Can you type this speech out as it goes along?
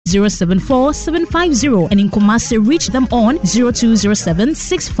074-750, and in Kumasi, reach them on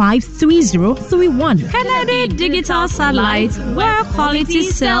 0207-653031. Kennedy Digital Satellite, where quality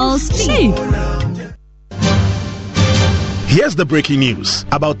sells cheap. Here's the breaking news.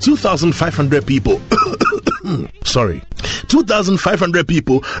 About 2,500 people 2,500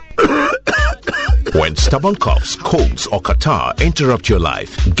 people When stubborn coughs, colds, or catarrh interrupt your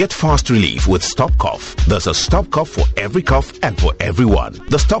life, get fast relief with Stop Cough. There's a Stop Cough for every cough and for everyone.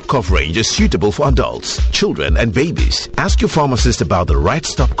 The Stop Cough range is suitable for adults, children, and babies. Ask your pharmacist about the right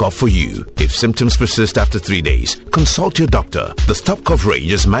Stop Cough for you. If symptoms persist after 3 days, consult your doctor. The Stop Cough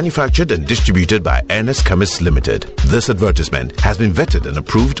range is manufactured and distributed by Ernest Chemists Limited. This advertisement has been vetted and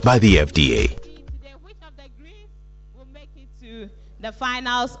approved by the FDA. Which of the Greens will make it to the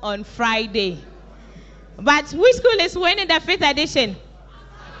finals on Friday? But which school is winning the 5th edition?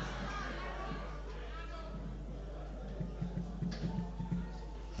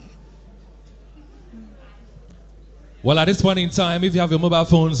 Well, at this point in time, if you have your mobile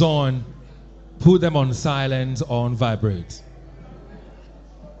phones on, put them on silent or on vibrate.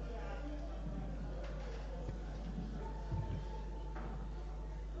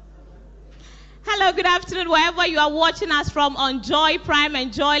 Hello, good afternoon. Wherever you are watching us from on Joy Prime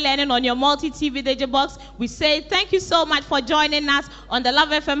and Joy Learning on your multi-TV digibox, we say thank you so much for joining us on the Love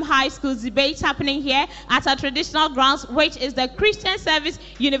FM High School's debate happening here at our traditional grounds, which is the Christian Service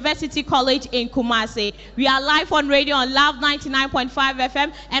University College in Kumasi. We are live on radio on Love 99.5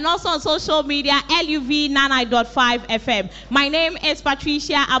 FM and also on social media LUV 99.5 FM. My name is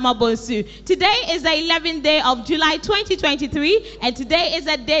Patricia Amabonsu. Today is the 11th day of July 2023, and today is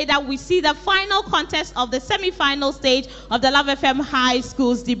a day that we see the final contest of the semi-final stage of the Love FM High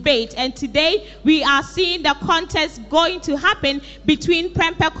School's debate. And today we are seeing the contest going to happen between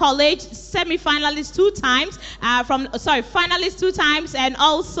Prempeh College, semi-finalists finalists 2 times, and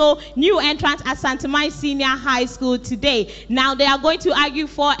also new entrants at St. Thomas Senior High School today. Now they are going to argue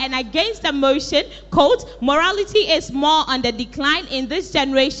for and against the motion, quote, morality is more on the decline in this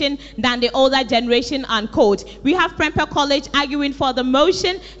generation than the older generation, unquote. We have Prempeh College arguing for the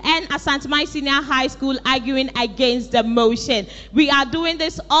motion and at St. Thomas Senior High School arguing against the motion. We are doing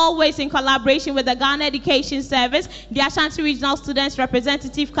this always in collaboration with the Ghana Education Service, the Ashanti Regional Students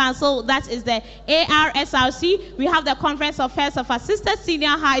Representative Council, that is the ARSRC. We have the Conference of Heads of Assisted Senior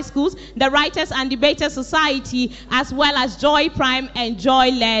High Schools, the Writers and Debaters Society, as well as Joy Prime and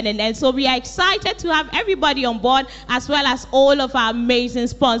Joy Learning. And so we are excited to have everybody on board, as well as all of our amazing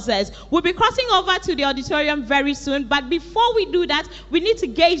sponsors. We'll be crossing over to the auditorium very soon, but before we do that, we need to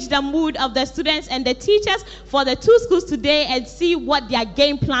gauge the mood of the students and the teachers for the 2 schools today and see what their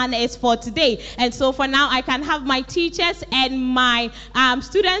game plan is for today. And so for now, I can have my teachers and my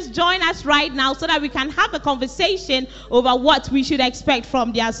students join us right now so that we can have a conversation over what we should expect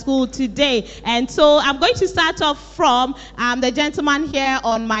from their school today. And so I'm going to start off from the gentleman here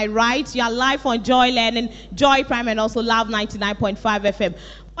on my right. You are live on Joy Learning, Joy Prime, and also Love 99.5 FM.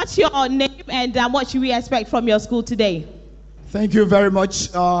 What's your name and what should we expect from your school today? Thank you very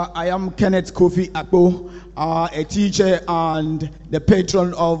much. I am Kenneth Kofi Akpo, a teacher and the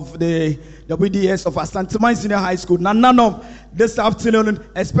patron of the WDS of St. Thomas Senior High School. None of this afternoon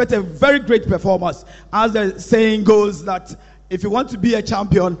expect a very great performance. As the saying goes that if you want to be a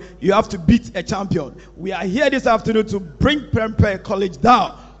champion, you have to beat a champion. We are here this afternoon to bring Prempeh College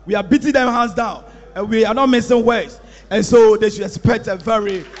down. We are beating them hands down, and we are not missing words. And so they should expect a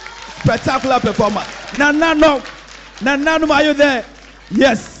very spectacular performance. Nananum, are you there?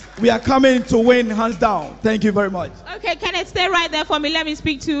 Yes, we are coming to win hands down. Thank you very much. Okay, Kenneth, stay right there for me. Let me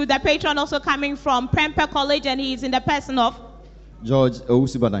speak to the patron also coming from Prempeh College, and he is in the person of George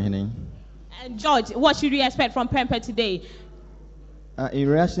Owusu-Badahene. And George, what should we expect from Prempeh today? In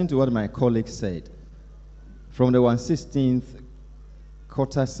reaction to what my colleague said, from the 116th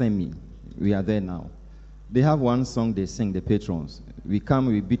quarter semi, we are there now. They have one song they sing, the patrons. We come,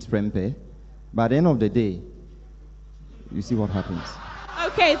 we beat Prempeh. By the end of the day, you see what happens.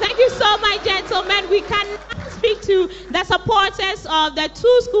 Okay, thank you so much, gentlemen. We can now speak to the supporters of the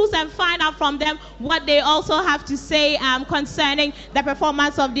 2 schools and find out from them what they also have to say concerning the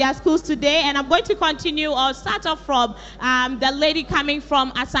performance of their schools today. And I'm going to continue or start off from the lady coming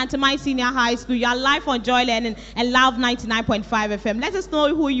from St. Thomas Senior High School. You are live on Joy Learning and Love 99.5 FM. Let us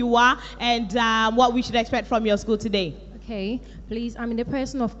know who you are and what we should expect from your school today. Okay, please, I'm in the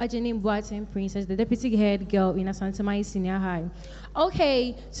person of Ajeni Boateng Princess, the deputy head girl in St. Thomas Senior High.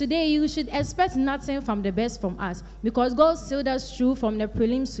 Okay, today you should expect nothing from the best from us because God sealed us through from the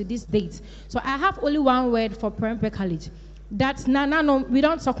prelims to this date. So I have only one word for Prempeh College. that we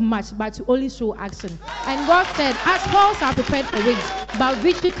don't talk much, but to only show action. And God said, as horses are prepared for wait, but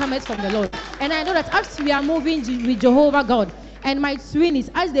victory cometh from the Lord. And I know that as we are moving with Jehovah God, and my twin is,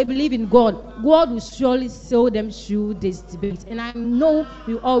 as they believe in God, God will surely show them through this debate. And I know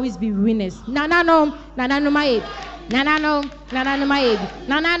we'll always be winners. Thank you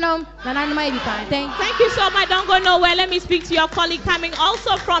so much. Don't go nowhere. Let me speak to your colleague coming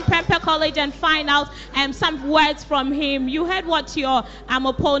also from Prempeh College and find out some words from him. You heard what your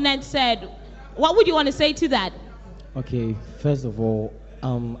opponent said. What would you want to say to that? Okay, first of all,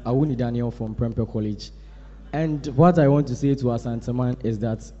 Awuni Daniel from Prempeh College. And what I want to say to Asanteman is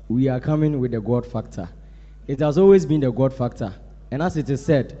that we are coming with the God factor. It has always been the God factor. And as it is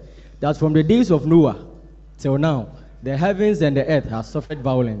said, that from the days of Noah till now, the heavens and the earth have suffered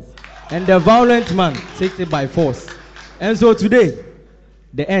violence. And the violent man takes it by force. And so today,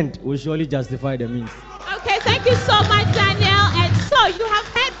 the end will surely justify the means. Okay, thank you so much, Daniel. And so you have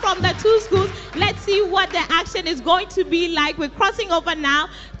heard from the two schools. Let's see what the action is going to be like. We're crossing over now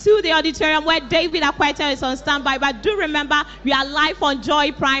to the auditorium where David Akweta is on standby. But do remember, we are live on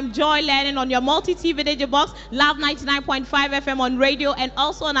Joy Prime, Joy Learning on your multi-TV DJ box, Love 99.5 FM on radio, and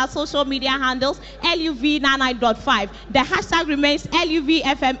also on our social media handles, LUV99.5. The hashtag remains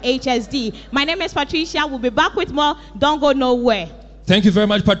LUVFMHSD. My name is Patricia. We'll be back with more. Don't go nowhere. Thank you very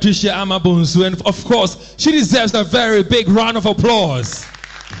much, Patricia Amabunsu. And of course, she deserves a very big round of applause.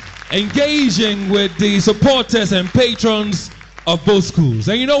 Engaging with the supporters and patrons of both schools.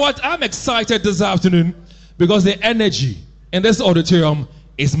 And you know what? I'm excited this afternoon because the energy in this auditorium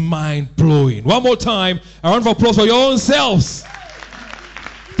is mind-blowing. One more time, a round of applause for your own selves.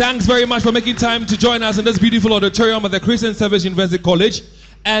 Thanks very much for making time to join us in this beautiful auditorium at the Christian Service University College.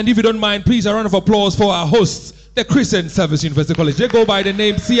 And if you don't mind, please, a round of applause for our hosts, the Christian Service University College. They go by the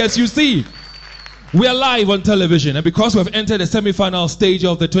name CSUC. We are live on television, and because we have entered the semi-final stage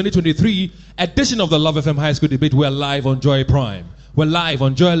of the 2023 edition of the Love FM High School Debate, we are live on Joy Prime. We're live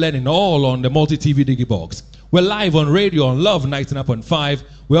on Joy Learning, all on the multi-TV Digi box. We're live on radio on Love 99.5.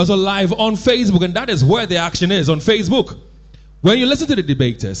 We're also live on Facebook, and that is where the action is, on Facebook. When you listen to the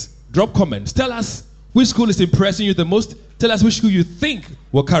debaters, drop comments. Tell us which school is impressing you the most. Tell us which school you think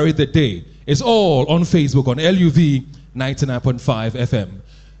will carry the day. It's all on Facebook on LUV 99.5 FM.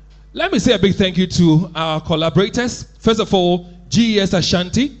 Let me say a big thank you to our collaborators. First of all, GES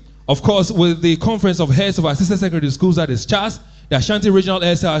Ashanti, of course, with the Conference of Heads of Assistant Secondary Schools, that is CHAS, the Ashanti Regional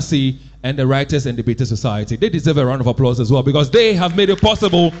SRC, and the Writers and Debaters Society. They deserve a round of applause as well because they have made it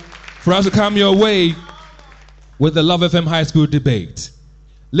possible for us to come your way with the Love FM High School Debate.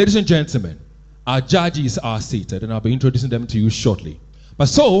 Ladies and gentlemen, our judges are seated, and I'll be introducing them to you shortly. But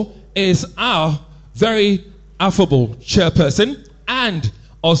so is our very affable chairperson and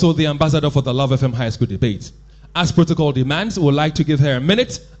also the ambassador for the Love FM High School Debate. As protocol demands, we would like to give her a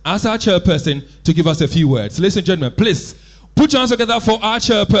minute as our chairperson to give us a few words. Ladies and gentlemen, please put your hands together for our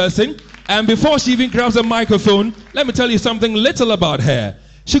chairperson. And before she even grabs the microphone, let me tell you something little about her.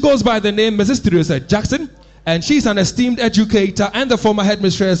 She goes by the name Mrs. Teresa Jackson, and she's an esteemed educator and the former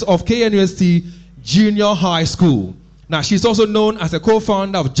headmistress of KNUST Junior High School. Now, she's also known as a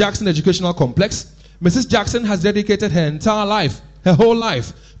co-founder of Jackson Educational Complex. Mrs. Jackson has dedicated her entire life, her whole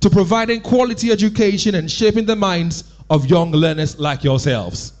life, to providing quality education and shaping the minds of young learners like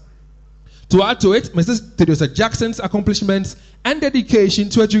yourselves. To add to it, Mrs. Teresa Jackson's accomplishments and dedication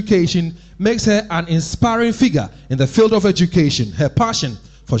to education makes her an inspiring figure in the field of education. Her passion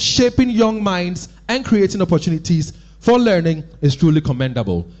for shaping young minds and creating opportunities for learning is truly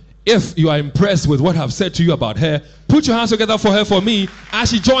commendable. If you are impressed with what I've said to you about her, put your hands together for her for me as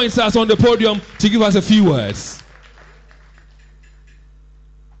she joins us on the podium to give us a few words.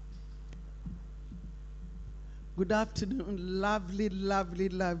 Good afternoon, lovely, lovely,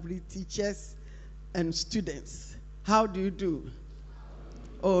 lovely teachers and students. How do you do?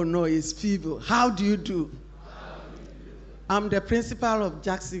 Oh no, it's feeble. How do you do? I'm the principal of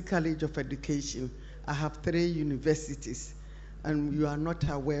Jackson College of Education. I have 3 universities, and you are not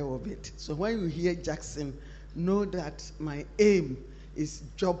aware of it. So when you hear Jackson, know that my aim is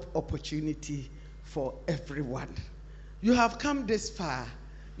job opportunity for everyone. You have come this far.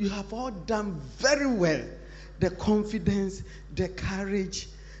 You have all done very well. The confidence, the courage,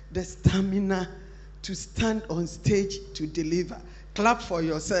 the stamina to stand on stage to deliver. Clap for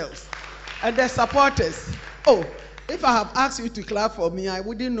yourselves. And the supporters. Oh, if I have asked you to clap for me, I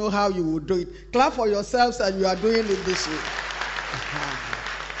wouldn't know how you would do it. Clap for yourselves, and you are doing it this way.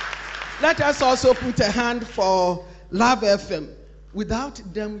 Let us also put a hand for Love FM. Without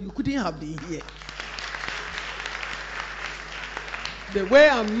them, you couldn't have been here. The way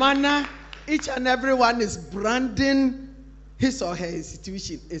and manner each and everyone is branding his or her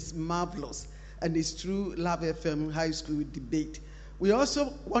institution is marvelous, and it's through Love FM High School Debate. We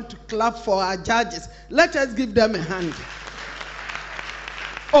also want to clap for our judges. Let us give them a hand.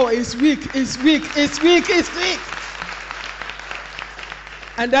 Oh, it's weak.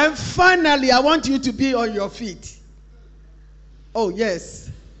 And then finally, I want you to be on your feet. Oh,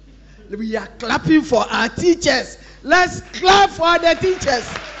 yes. We are clapping for our teachers. Let's clap for the teachers.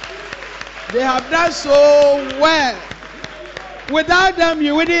 They have done so well. Without them,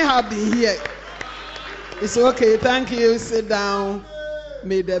 you wouldn't have been here. It's okay. Thank you. Sit down.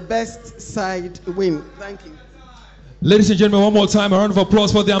 May the best side win. Thank you. Ladies and gentlemen, one more time, a round of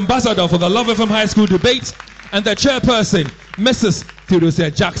applause for the ambassador for the Love FM High School Debate and the chairperson, Mrs.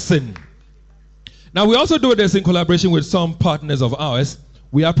 Theodosia Jackson. Now, we also do this in collaboration with some partners of ours.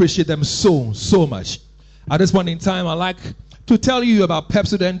 We appreciate them so much. At this point in time, I'd like to tell you about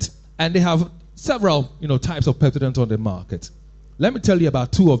Pepsodent, and they have several, types of Pepsodent on the market. Let me tell you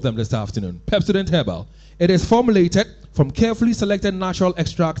about two of them this afternoon. Pepsodent Herbal. It is formulated from carefully selected natural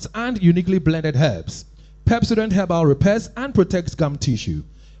extracts and uniquely blended herbs. Pepsodent Herbal repairs and protects gum tissue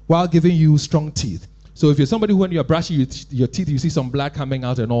while giving you strong teeth. So if you're somebody who, when you're brushing your teeth, you see some blood coming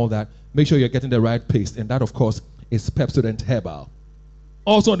out and all that, make sure you're getting the right paste. And that, of course, is Pepsodent Herbal.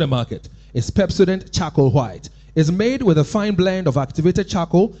 Also on the market is Pepsodent Charcoal White. It's made with a fine blend of activated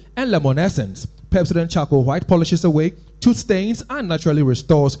charcoal and lemon essence. Pepsodent Charcoal White polishes away tooth stains and naturally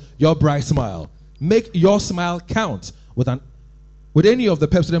restores your bright smile. Make your smile count with any of the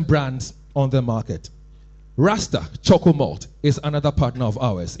Pepsodent brands on the market. Rasta Choco Malt is another partner of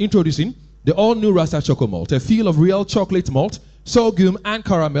ours. Introducing the all-new Rasta Choco Malt, a feel of real chocolate malt, sorghum, and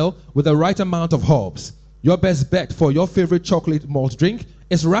caramel with the right amount of herbs. Your best bet for your favorite chocolate malt drink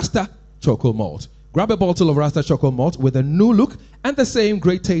is Rasta Choco Malt. Grab a bottle of Rasta Choco Malt with a new look and the same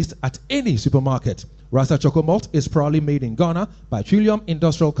great taste at any supermarket. Rasta Choco Malt is proudly made in Ghana by Trillium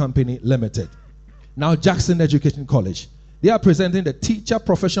Industrial Company Limited. Now, Jackson Education College. They are presenting the Teacher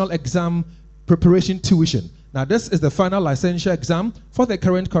Professional Exam Preparation Tuition. Now, this is the final licensure exam for the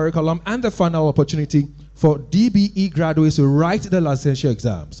current curriculum and the final opportunity for DBE graduates to write the licensure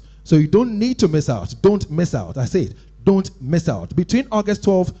exams. So you don't need to miss out. Don't miss out. I say it. Don't miss out. Between August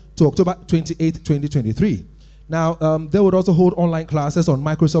 12th to October 28th, 2023. Now, they would also hold online classes on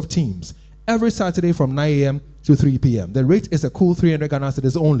Microsoft Teams every Saturday from 9 a.m. to 3 p.m. The rate is a cool 300 Ghana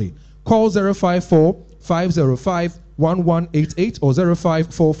cedis only. Call 054-505-1188 or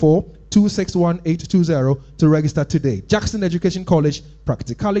 0544-261-820 to register today. Jackson Education College,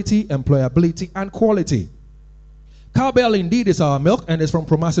 practicality, employability, and quality. Cowbell indeed is our milk and is from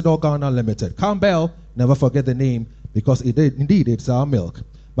Promasidor Ghana Limited. Cowbell, never forget the name because it's our milk.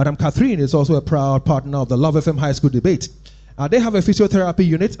 Madam Catherine is also a proud partner of the Love FM High School Debate. They have a physiotherapy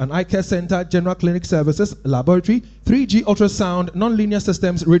unit, an eye care center, general clinic services, laboratory, 3G ultrasound, nonlinear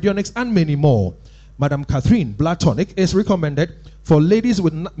systems, radionics, and many more. Madam Catherine Blood Tonic is recommended for ladies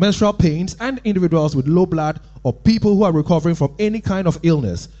with menstrual pains and individuals with low blood or people who are recovering from any kind of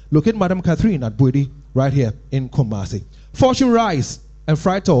illness. Locate Madam Catherine at Bwedi right here in Kumasi. Fortune Rice and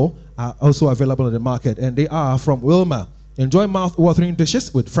Frytol are also available in the market, and they are from Wilma. Enjoy mouth-watering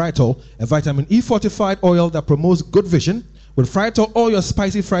dishes with Frytol, a vitamin E fortified oil that promotes good vision. With Frytol, all your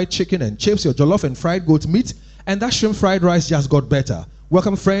spicy fried chicken and chips, your jollof and fried goat meat, and that shrimp fried rice just got better.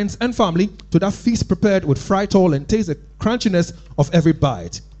 Welcome friends and family to that feast prepared with Frytol and taste the crunchiness of every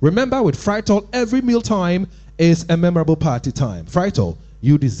bite. Remember, with Frytol, every mealtime is a memorable party time. Frytol,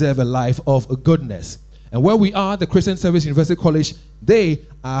 you deserve a life of goodness. And where we are, the Christian Service University College, they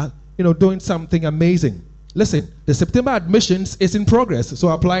are, doing something amazing. Listen, the September admissions is in progress, so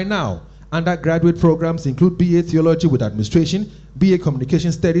apply now. Undergraduate programs include BA Theology with Administration, BA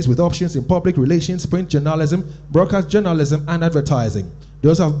Communication Studies with options in Public Relations, Print Journalism, Broadcast Journalism, and Advertising. They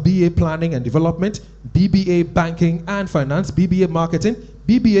also have BA Planning and Development, BBA Banking and Finance, BBA Marketing,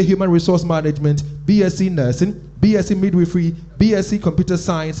 BBA Human Resource Management, BSc Nursing, BSc Midwifery, BSc Computer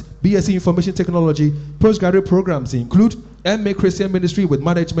Science, BSc Information Technology. Postgraduate programs include MA Christian Ministry with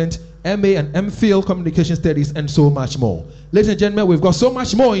Management, MA and MPhil Communication Studies, and so much more. Ladies and gentlemen, we've got so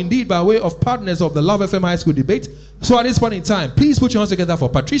much more indeed by way of partners of the Love FM High School Debate. So at this point in time, please put your hands together for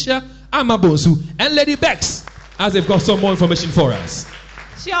Patricia Amabonsu and Lady Bex as they've got some more information for us.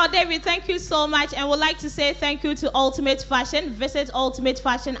 Sure, David, thank you so much. And would like to say thank you to Ultimate Fashion. Visit Ultimate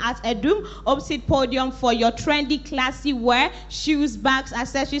Fashion at Edum, opposite Podium, for your trendy, classy wear, shoes, bags,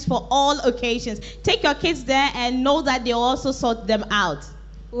 accessories for all occasions. Take your kids there and know that they'll also sort them out.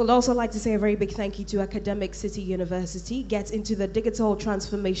 We would also like to say a very big thank you to Academic City University. Get into the digital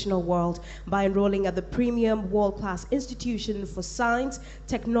transformational world by enrolling at the premium world-class institution for science,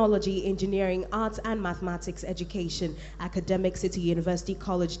 technology, engineering, arts, and mathematics education. Academic City University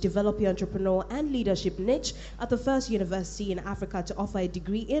College. Develop your entrepreneur and leadership niche at the first university in Africa to offer a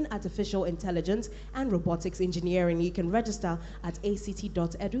degree in artificial intelligence and robotics engineering. You can register at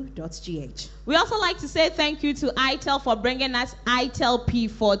act.edu.gh. We also like to say thank you to ITEL for bringing us ITEL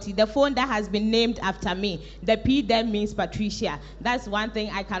P40, the phone that has been named after me. The P then means Patricia. That's one thing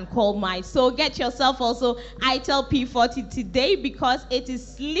I can call mine. So get yourself also ITEL P40 today because it is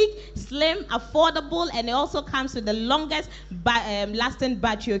sleek, slim, affordable, and it also comes with the longest lasting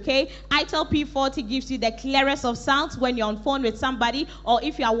battery, okay? ITEL P40 gives you the clearest of sounds when you're on phone with somebody, or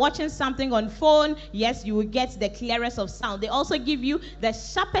if you are watching something on phone, yes, you will get the clearest of sound. They also give you the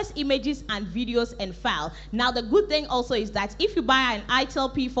sharpest images and videos and file. Now, the good thing also is that if you buy an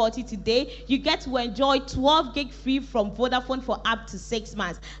ITEL P40 today, you get to enjoy 12 gig free from Vodafone for up to 6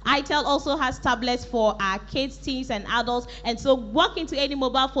 months. ITEL also has tablets for our kids, teens, and adults. And so walk into any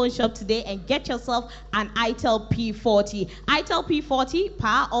mobile phone shop today and get yourself an ITEL P40. ITEL P40,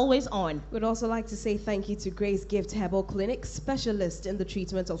 power always on. We'd also like to say thank you to Grace Gift Herbal Clinic, specialist in the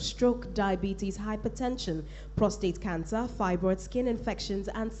treatment of stroke, diabetes, hypertension, prostate cancer, fibroid, skin infections,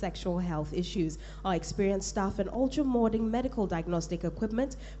 and sexual health issues. Our experienced staff and ultra-modern medical diagnostic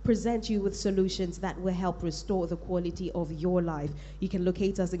equipment present you with solutions that will help restore the quality of your life. You can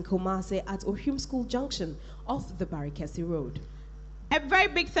locate us in Kumasi at Ohim School Junction off the Barikesi Road. A very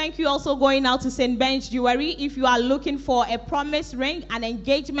big thank you also going out to St. Ben's Jewelry. If you are looking for a promise ring, an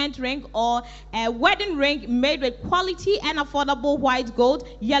engagement ring, or a wedding ring made with quality and affordable white gold,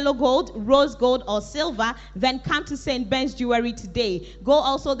 yellow gold, rose gold, or silver, then come to St. Ben's Jewelry today. Go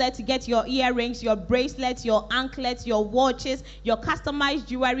also there to get your earrings, your bracelets, your anklets, your watches, your customized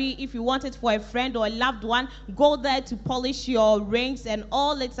jewelry. If you want it for a friend or a loved one, go there to polish your rings and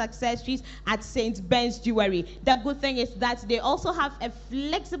all its accessories at St. Ben's Jewelry. The good thing is that they also have a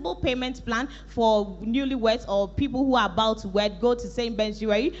flexible payment plan for newlyweds or people who are about to wed. Go to St. Ben's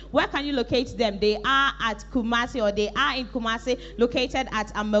Jewelry. Where can you locate them? They are at Kumasi, or they are in Kumasi, located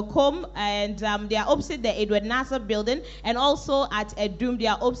at Amakom, and they are opposite the Edward Nasser building, and also at Edum, they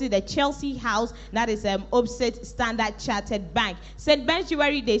are opposite the Chelsea House, that is opposite Standard Chartered Bank. St. Ben's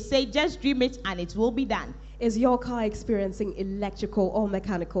Jewelry, they say just dream it and it will be done. Is your car experiencing electrical or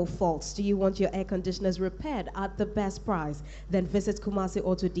mechanical faults? Do you want your air conditioners repaired at the best price? Then visit Kumasi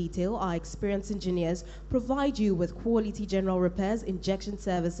Auto Detail. Our experienced engineers provide you with quality general repairs, injection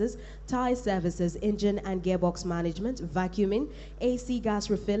services, tire services, engine and gearbox management, vacuuming, AC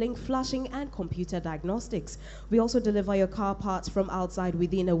gas refilling, flushing, and computer diagnostics. We also deliver your car parts from outside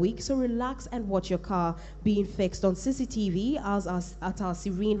within a week, so relax and watch your car being fixed on CCTV at our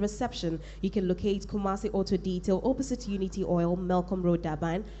serene reception. You can locate Kumasi Auto Detail opposite Unity Oil, Malcolm Road,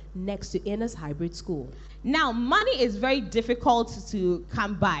 Durban, next to Innes Hybrid School. Now, money is very difficult to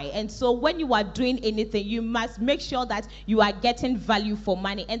come by, and so when you are doing anything, you must make sure that you are getting value for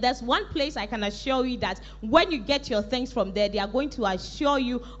money. And there's one place I can assure you that when you get your things from there, they are going to assure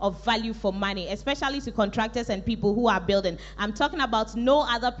you of value for money, especially to contractors and people who are building. I'm talking about no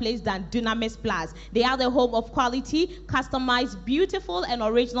other place than Dunamis Plus. They are the home of quality, customized, beautiful, and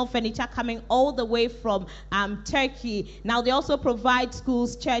original furniture coming all the way from Turkey. Now, they also provide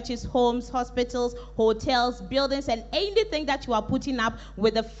schools, churches, homes, hospitals, hotels, buildings, and anything that you are putting up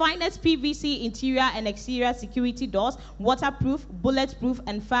with the finest PVC interior and exterior security doors, waterproof, bulletproof,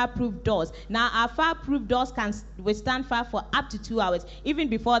 and fireproof doors. Now, our fireproof doors can withstand fire for up to 2 hours, even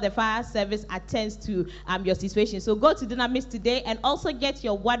before the fire service attends to your situation. So go to Dunamis today and also get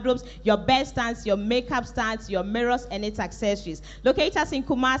your wardrobes, your bed stands, your makeup stands, your mirrors, and its accessories. Locate us in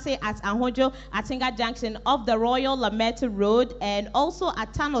Kumasi at Ahonjo, Atinga Junction off the Royal Lamete Road, and also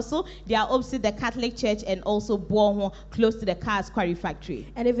at Tanoso. They are opposite the Catholic Church, and also Boho, close to the Cars Quarry Factory.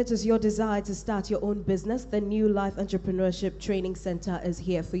 And if it is your desire to start your own business, the New Life Entrepreneurship Training Center is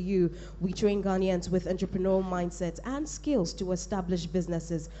here for you. We train Ghanaians with entrepreneurial mindsets and skills to establish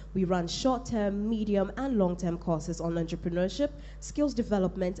businesses. We run short-term, medium, and long-term courses on entrepreneurship, skills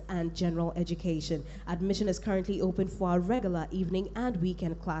development, and general education. Admission is currently open for our regular evening and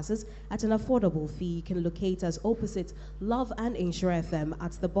weekend classes at an affordable fee. You can locate us opposite Love and Insure FM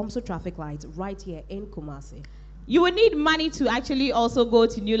at the Bomso traffic light right here in Kumasi. You will need money to actually also go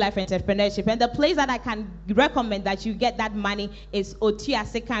to New Life Entrepreneurship. And the place that I can recommend that you get that money is Otia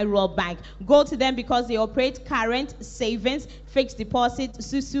Sekai Rural Bank. Go to them because they operate current, savings, fixed deposit,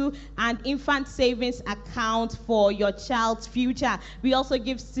 Susu, and infant savings account for your child's future. We also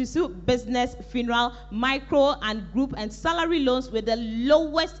give Susu business, funeral, micro and group and salary loans with the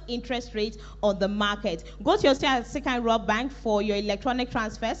lowest interest rate on the market. Go to your second Royal Bank for your electronic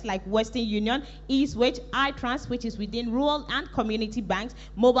transfers like Western Union, Eastwich, iTrans, which is within rural and community banks,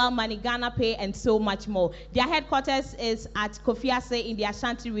 mobile money, Ghana Pay, and so much more. Their headquarters is at Kofi Ase in the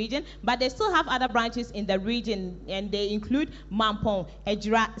Ashanti region, but they still have other branches in the region, and they include Mampong,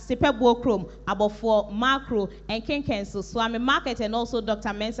 Ejura, Sepebo Krom, Abofo, Makro, and Kenkenso, Swami Market, and also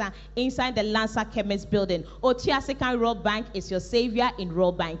Dr. Mensa inside the Lanza Chemist building. Otia Second Rural Bank is your savior in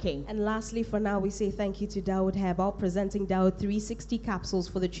rural banking. And lastly, for now, we say thank you to Dawood Herbal, presenting Dawood 360 capsules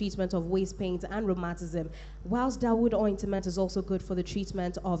for the treatment of waist pains and rheumatism. Whilst Dawood ointment is also good for the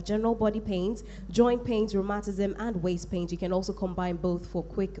treatment of general body pains, joint pains, rheumatism, and waist pains, you can also combine both for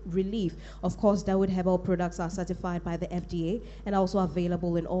quick relief. Of course, Dawood Herbal products are certified by the FDA and also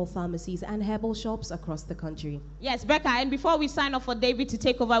available in all pharmacies and herbal shops across the country. Yes, Becca, and before we sign off for David to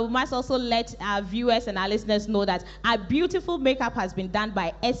take over, we must also let our viewers and our listeners know that our beautiful makeup has been done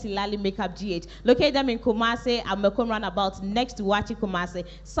by Esilali Makeup GH. Locate them in Kumasi, at Mekong Roundabout, next to Wachi Kumasi.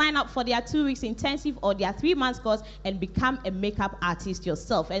 Sign up for their 2 weeks intensive or their 3 months course and become a makeup artist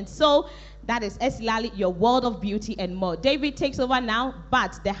yourself. And so that is Esilali, your world of beauty and more. David takes over now,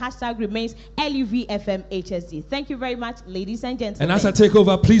 but the hashtag remains LUVFMHSD. Thank you very much, ladies and gentlemen. And as I take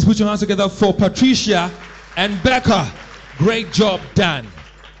over, please put your hands together for Patricia and Becca. Great job done.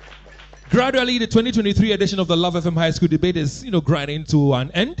 Gradually, the 2023 edition of the Love FM High School debate is, grinding to an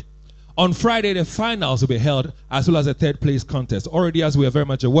end. On Friday, the finals will be held, as well as a third place contest. Already, as we are very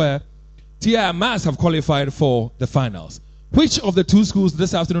much aware, TI Mass have qualified for the finals. Which of the two schools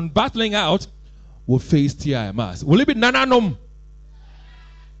this afternoon battling out will face TI Mass? Will it be Nananum?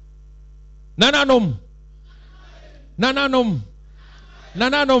 Nananum? Nananum?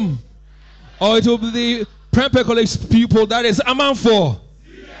 Nananum? Or it will be the Prempeh College pupil, that is Amanfo?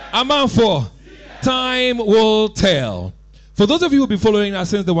 Amanfo. Time will tell. For those of you who have been following us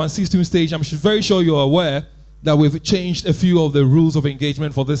since the 116 stage, I'm very sure you're aware that we've changed a few of the rules of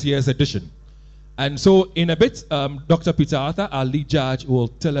engagement for this year's edition. And so in a bit, Dr. Peter Arthur, our lead judge, will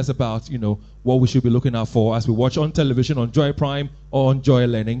tell us about, what we should be looking out for as we watch on television on Joy Prime or on Joy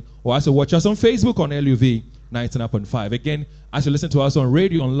Learning, or as you watch us on Facebook on LUV 99.5. Again, as you listen to us on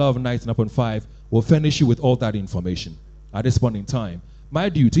radio on Love 99.5, we'll furnish you with all that information. At this point in time, my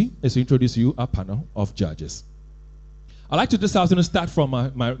duty is to introduce you a panel of judges. I'd like to this afternoon start from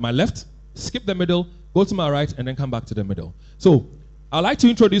my left, skip the middle, go to my right, and then come back to the middle. So, I'd like to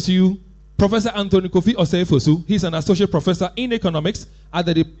introduce you Professor Anthony Kofi Osei-Fosu. He's an associate professor in economics at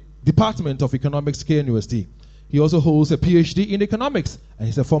the Department of Economics, KNUST. He also holds a PhD in economics, and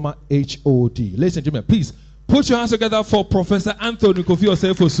he's a former HOD. Ladies and gentlemen, please put your hands together for Professor Anthony Kofi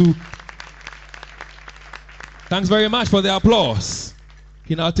Osei-Fosu. Thanks very much for the applause.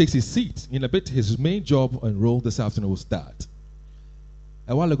 He now takes his seat. In a bit, his main job and role this afternoon will start.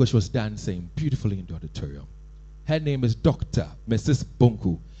 A while ago, she was dancing beautifully in the auditorium. Her name is Dr. Mrs.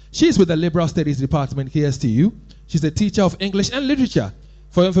 Bonku. She's with the Liberal Studies Department, KSTU. She's a teacher of English and literature.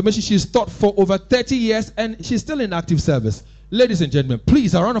 For information, she's taught for over 30 years, and she's still in active service. Ladies and gentlemen,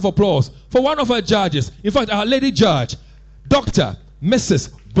 please, a round of applause for one of our judges. In fact, our lady judge, Dr.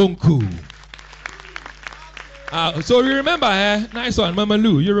 Mrs. Bonku. So you remember, nice one, Mama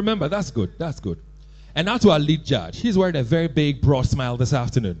Lou. You remember, that's good, that's good. And now to our lead judge. He's wearing a very big, broad smile this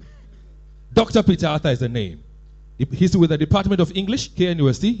afternoon. Dr. Peter Arthur is the name. He's with the Department of English,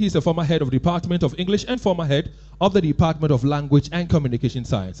 KNUST. He's a former head of the Department of English and former head of the Department of Language and Communication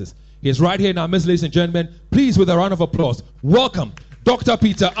Sciences. He's right here now, ladies and gentlemen. Please, with a round of applause, welcome Dr.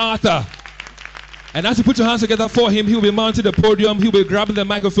 Peter Arthur. And as you put your hands together for him, he'll be mounting the podium, he'll be grabbing the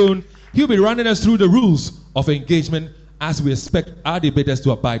microphone, he'll be running us through the rules of engagement as we expect our debaters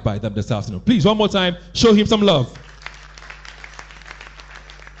to abide by them this afternoon. Please, one more time, show him some love.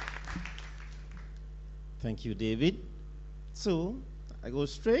 Thank you, David. So, I go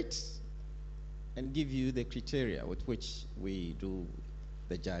straight and give you the criteria with which we do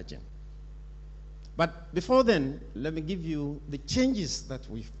the judging. But before then, let me give you the changes that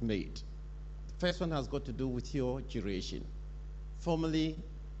we've made. The first one has got to do with your duration. Formerly,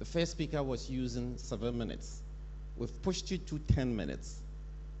 the first speaker was using 7 minutes. We've pushed it to 10 minutes.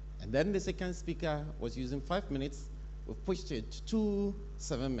 And then the second speaker was using 5 minutes. We've pushed it to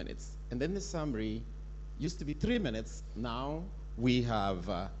 7 minutes. And then the summary used to be 3 minutes. Now we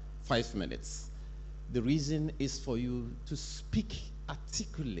have 5 minutes. The reason is for you to speak,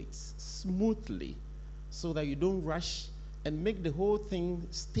 articulate, smoothly, so that you don't rush and make the whole thing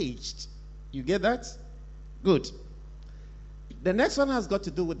staged. You get that? Good. The next one has got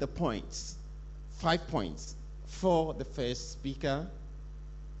to do with the points. 5 points for the first speaker,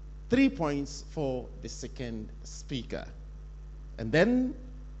 3 points for the second speaker. And then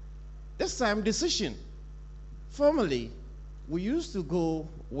this time, decision. Formerly, we used to go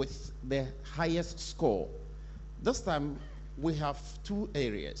with the highest score. This time, we have 2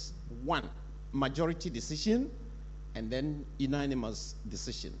 areas. 1, majority decision, and then unanimous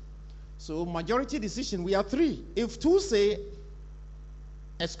decision. So majority decision, we have 3. If 2 say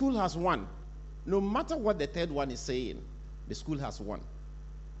a school has 1, no matter what the third one is saying, the school has 1.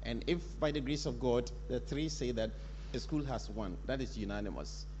 And if by the grace of God, the 3 say that the school has 1, that is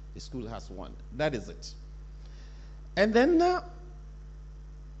unanimous. The school has 1. That is it. And then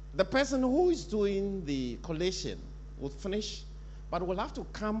the person who is doing the collation will finish, but will have to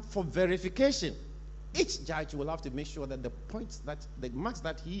come for verification. Each judge will have to make sure that the marks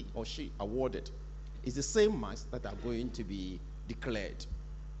that he or she awarded is the same marks that are going to be declared.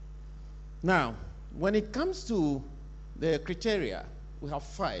 Now, when it comes to the criteria, we have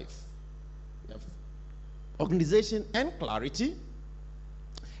 5. We have organization and clarity.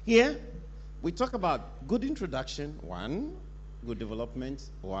 Here, we talk about good introduction, 1, good development,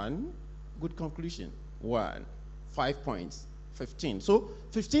 1, good conclusion, 1, 5 points, 15. So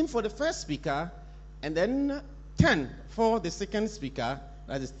 15 for the first speaker, and then 10 for the second speaker.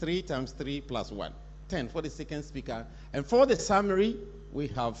 That is 3 times 3 plus 1. 10 for the second speaker. And for the summary, we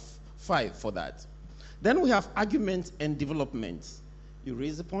have 5 for that. Then we have argument and development. You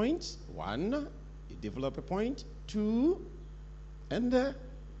raise a point, 1, you develop a point, 2, and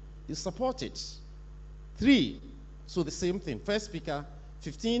you support it. 3, so the same thing. First speaker,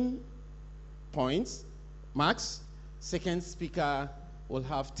 15 points, marks. Second speaker will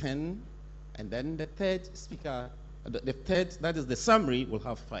have 10, and then the third speaker, that is the summary, will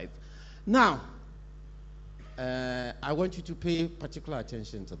have 5. Now, I want you to pay particular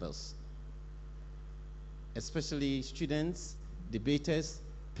attention to this, especially students, debaters,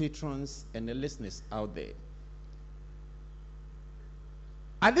 patrons, and the listeners out there.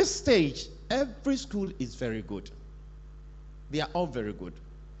 At this stage, every school is very good. They are all very good.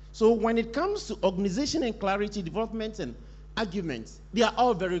 So when it comes to organization and clarity, development and arguments, they are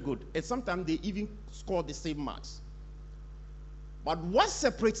all very good. And sometimes they even score the same marks. But what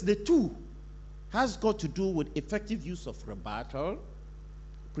separates the 2 has got to do with effective use of rebuttal,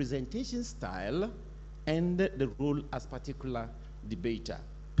 presentation style, and the role as particular debater.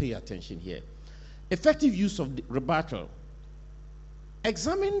 Pay attention here. Effective use of the rebuttal.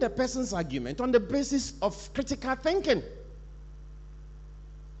 Examine the person's argument on the basis of critical thinking.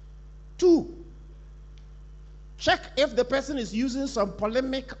 2, check if the person is using some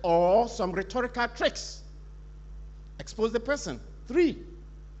polemic or some rhetorical tricks. Expose the person. 3,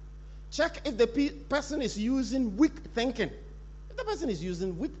 check if the person is using weak thinking. If the person is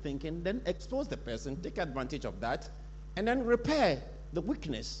using weak thinking, then expose the person, take advantage of that, and then repair the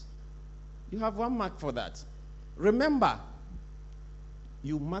weakness. You have 1 mark for that. Remember,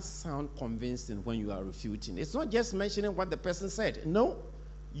 you must sound convincing when you are refuting. It's not just mentioning what the person said. No,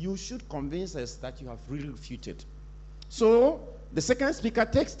 you should convince us that you have really refuted. So the second speaker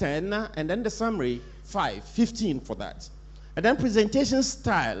takes 10, and then the summary, 5, 15 for that. And then presentation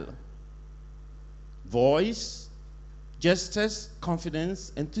style, voice, gestures,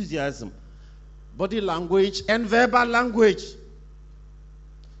 confidence, enthusiasm, body language, and verbal language.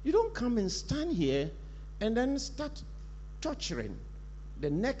 You don't come and stand here and then start torturing the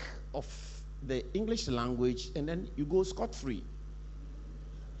neck of the English language, and then you go scot-free.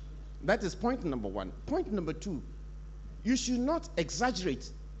 That is point number 1. Point number 2, you should not exaggerate.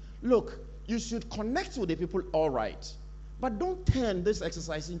 Look, you should connect with the people all right, but don't turn this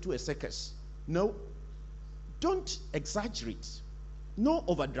exercise into a circus. No, don't exaggerate. No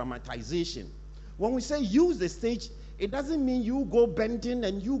over-dramatization. When we say use the stage, it doesn't mean you go bending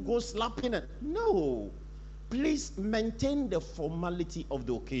and you go slapping it. No. Please maintain the formality of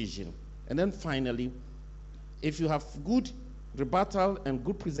the occasion. And then finally, if you have good rebuttal and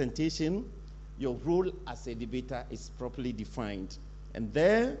good presentation, your role as a debater is properly defined. And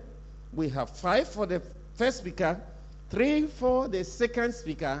there we have 5 for the first speaker, 3 for the second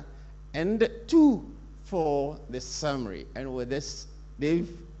speaker, and 2 for the summary. And with this, Dave,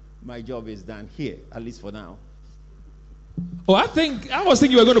 my job is done here, at least for now. Oh, I was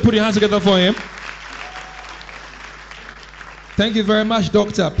thinking you were going to put your hands together for him. Thank you very much,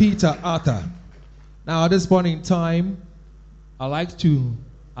 Dr. Peter Arthur. Now, at this point in time, I'd like to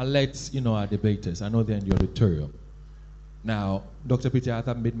alert, our debaters. I know they're in the auditorium. Now, Dr. Peter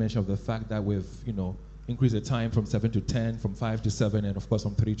Arthur made mention of the fact that we've, increased the time from 7 to 10, from 5 to 7, and of course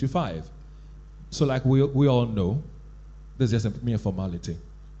from 3 to 5. So like we all know, This is just a mere formality.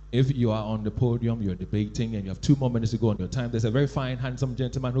 If you are on the podium, you're debating, and you have 2 more minutes to go on your time, there's a very fine, handsome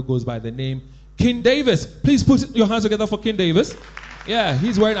gentleman who goes by the name King Davis. Please put your hands together for King Davis. Yeah,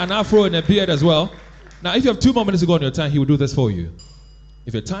 he's wearing an afro and a beard as well. Now, if you have 2 more minutes to go on your time, he will do this for you.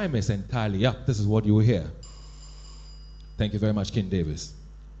 If your time is entirely up, this is what you will hear. Thank you very much, King Davis.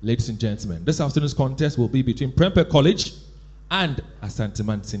 Ladies and gentlemen, this afternoon's contest will be between Prempeh College and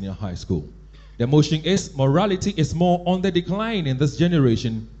Asanteman Senior High School. The motion is, morality is more on the decline in this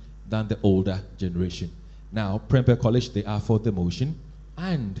generation than the older generation. Now, Prempeh College, they are for the motion,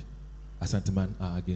 and Asanteman are against.